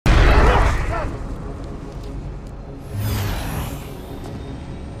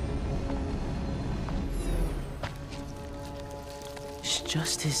It's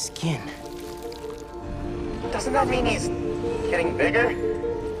just his skin. Doesn't that mean he's getting bigger?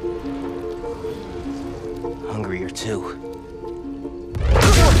 Hungrier too.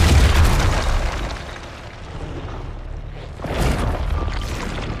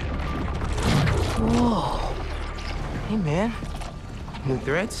 Whoa. Hey, man. New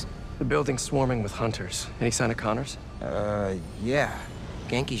threats? The building's swarming with hunters. Any sign of Connors? Yeah.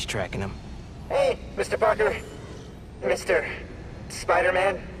 Genki's tracking him. Hey, Mr. Parker. Mr.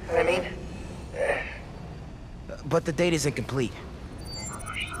 Spider-Man, I mean. But the data's incomplete.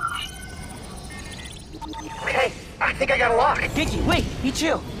 Okay, I think I got a lock. Genki, wait! Be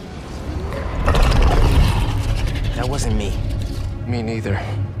chill! That wasn't me. Me neither.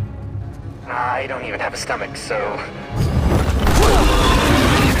 I don't even have a stomach, so...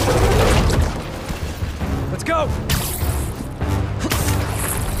 Let's go!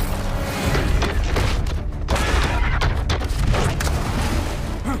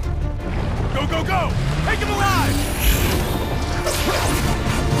 Go, go, go! Take him alive!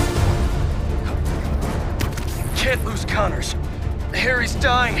 Can't lose Connors. Harry's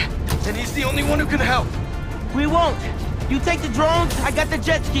dying, and he's the only one who can help. We won't! You take the drones, I got the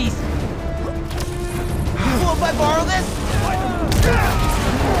jet skis! Cool if I borrow this?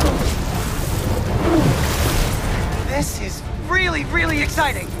 This is really, really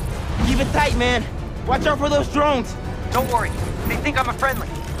exciting. Keep it tight, man. Watch out for those drones. Don't worry. They think I'm a friendly.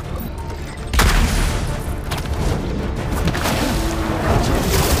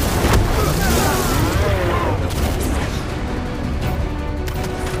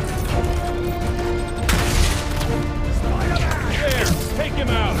 Take him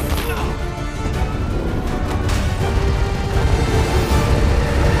out!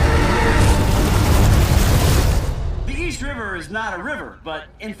 The East River is not a river, but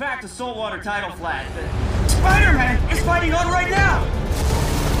in fact a saltwater tidal flat. Spider-Man is fighting on right now!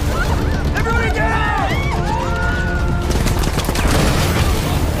 Everybody down!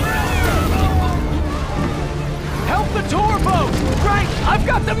 Help the tour boat! Right! I've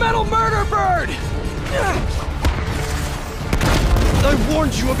got the metal murder bird! I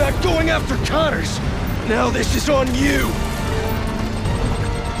warned you about going after Connors! Now this is on you!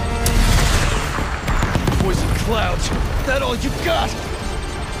 Poison clouds, that all you got?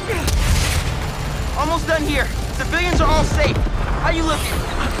 Almost done here. Civilians are all safe. How you looking?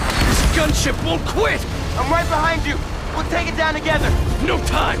 This gunship won't quit! I'm right behind you. We'll take it down together. No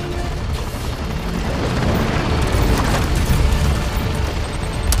time!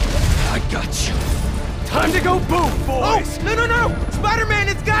 I got you. Time to go boom, boys! Oh, no! Spider-Man,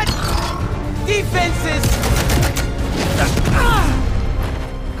 it's got... defenses!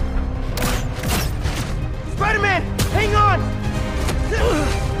 Spider-Man, hang on!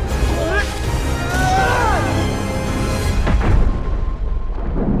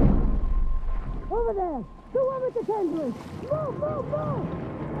 Over there! The one with the tendrils! Move, move, move!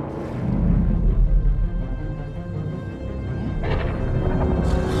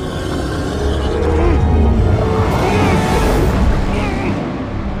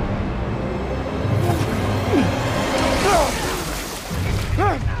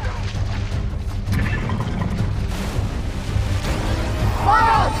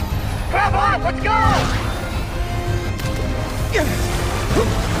 Miles! Grab on, let's go!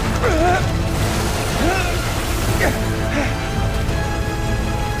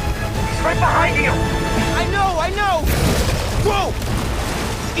 He's right behind you! I know! Whoa!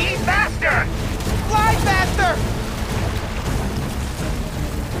 Ski faster! Fly faster!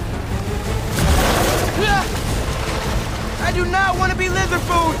 I do not want to be lizard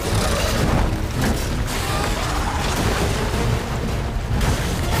food!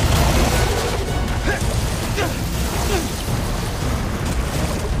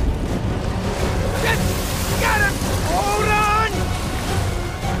 Got him! Hold on!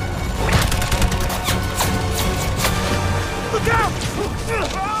 Look out!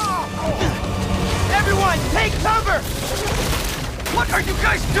 Everyone, take cover! What are you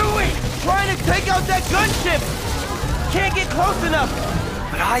guys doing? Trying to take out that gunship! Can't get close enough!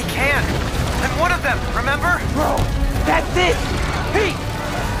 But I can. I'm one of them, remember? Bro, that's it! Pete!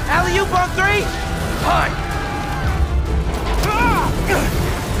 Alley-oop on 3! Fine.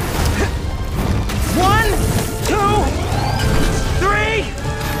 1, 2, 3!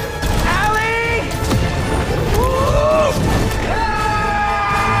 Alley! Woo!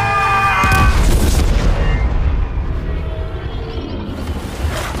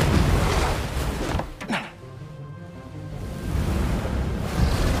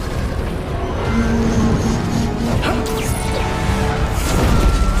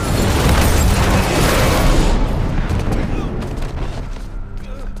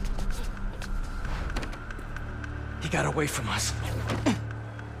 He got away from us.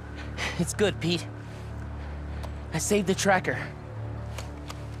 It's good, Pete. I saved the tracker.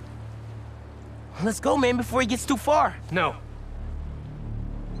 Let's go, man, before he gets too far. No.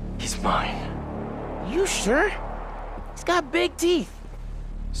 He's mine. You sure? He's got big teeth.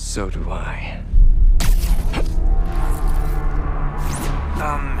 So do I.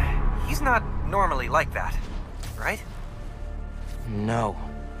 He's not normally like that, right? No.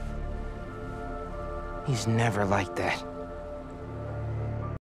 He's never like that.